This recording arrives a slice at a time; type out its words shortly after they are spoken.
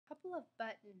couple of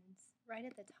buttons right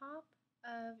at the top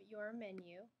of your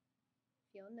menu. If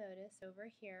you'll notice over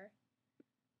here,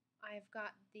 I've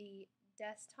got the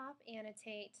Desktop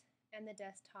Annotate and the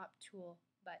Desktop Tool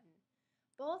button.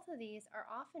 Both of these are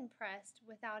often pressed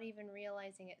without even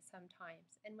realizing it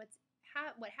sometimes, and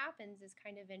what happens is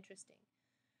kind of interesting.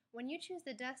 When you choose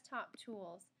the desktop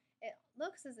tools, it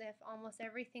looks as if almost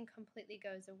everything completely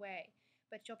goes away,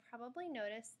 but you'll probably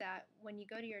notice that when you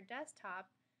go to your desktop,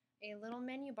 a little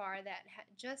menu bar that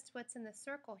just what's in the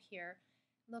circle here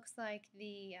looks like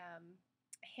the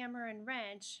hammer and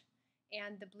wrench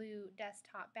and the blue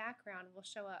desktop background will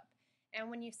show up. And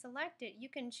when you select it, you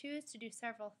can choose to do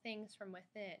several things from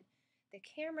within. The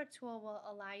camera tool will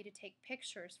allow you to take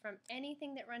pictures from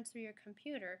anything that runs through your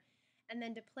computer and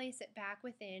then to place it back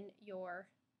within your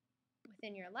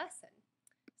lesson.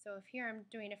 So if here I'm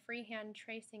doing a freehand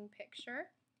tracing picture,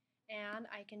 and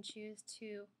I can choose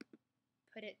to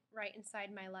put it right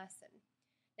inside my lesson.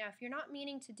 Now if you're not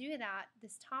meaning to do that,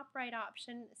 this top right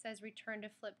option says return to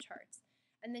flip charts,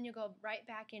 and then you'll go right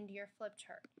back into your flip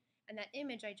chart, and that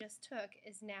image I just took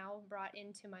is now brought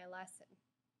into my lesson.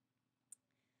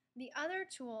 The other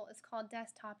tool is called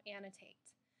Desktop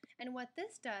Annotate, and what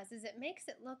this does is it makes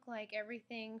it look like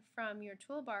everything from your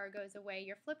toolbar goes away,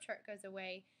 your flip chart goes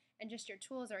away, and just your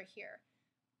tools are here.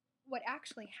 What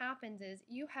actually happens is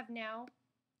you have now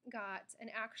got an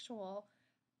actual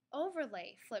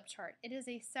overlay flip chart. It is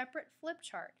a separate flip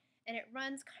chart, and it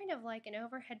runs kind of like an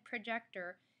overhead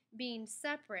projector being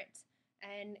separate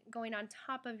and going on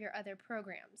top of your other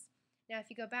programs. Now if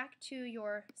you go back to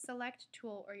your select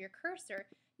tool or your cursor,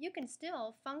 you can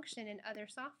still function in other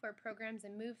software programs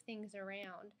and move things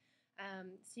around.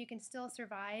 So you can still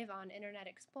survive on Internet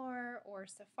Explorer or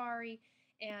Safari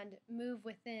and move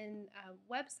within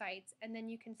websites, and then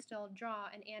you can still draw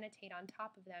and annotate on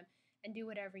top of them and do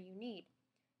whatever you need.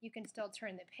 You can still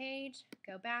turn the page,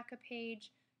 go back a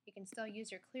page, you can still use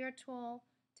your clear tool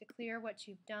to clear what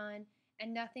you've done,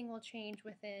 and nothing will change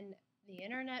within the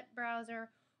internet browser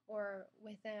or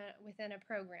within a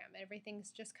program.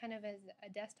 Everything's just kind of as a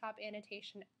desktop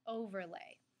annotation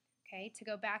overlay. Okay, to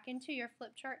go back into your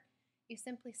flip chart, you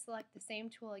simply select the same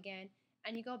tool again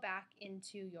and you go back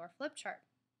into your flip chart.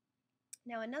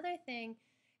 Now another thing,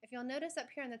 if you'll notice up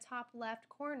here in the top left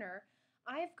corner,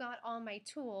 I've got all my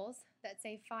tools that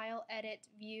say File, Edit,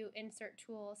 View, Insert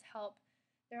Tools, Help.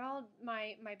 They're all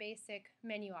my basic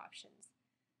menu options.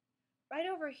 Right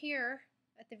over here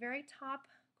at the very top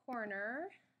corner,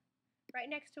 right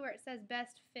next to where it says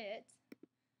Best Fit,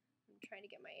 I'm trying to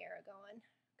get my arrow going,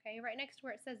 okay, right next to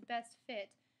where it says Best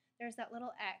Fit, there's that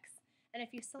little X. And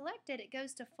if you select it, it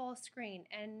goes to full screen.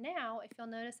 And now, if you'll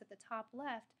notice at the top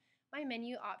left, my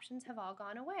menu options have all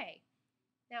gone away.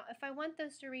 Now, if I want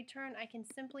those to return, I can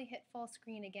simply hit full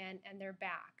screen again and they're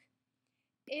back.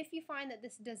 If you find that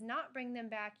this does not bring them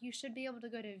back, you should be able to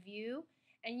go to View,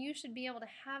 and you should be able to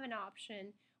have an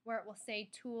option where it will say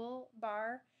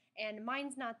Toolbar, and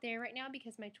mine's not there right now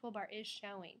because my toolbar is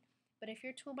showing. But if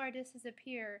your toolbar does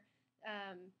disappear,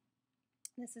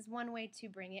 this is one way to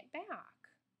bring it back.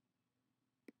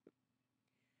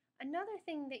 Another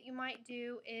thing that you might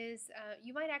do is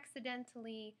you might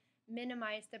accidentally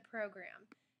minimize the program.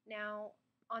 Now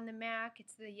on the Mac,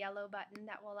 it's the yellow button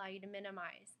that will allow you to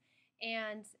minimize,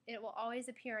 and it will always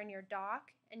appear in your dock,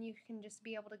 and you can just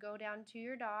be able to go down to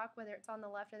your dock, whether it's on the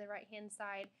left or the right hand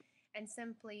side, and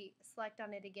simply select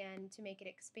on it again to make it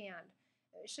expand.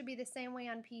 It should be the same way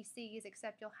on PCs,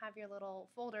 except you'll have your little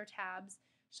folder tabs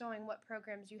showing what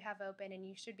programs you have open, and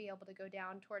you should be able to go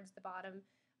down towards the bottom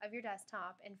of your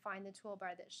desktop and find the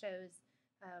toolbar that shows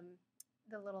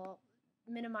the little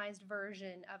minimized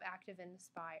version of Active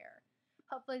Inspire.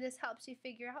 Hopefully this helps you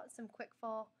figure out some quick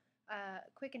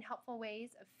and helpful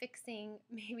ways of fixing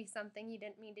maybe something you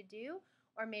didn't mean to do,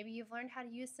 or maybe you've learned how to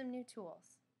use some new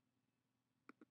tools.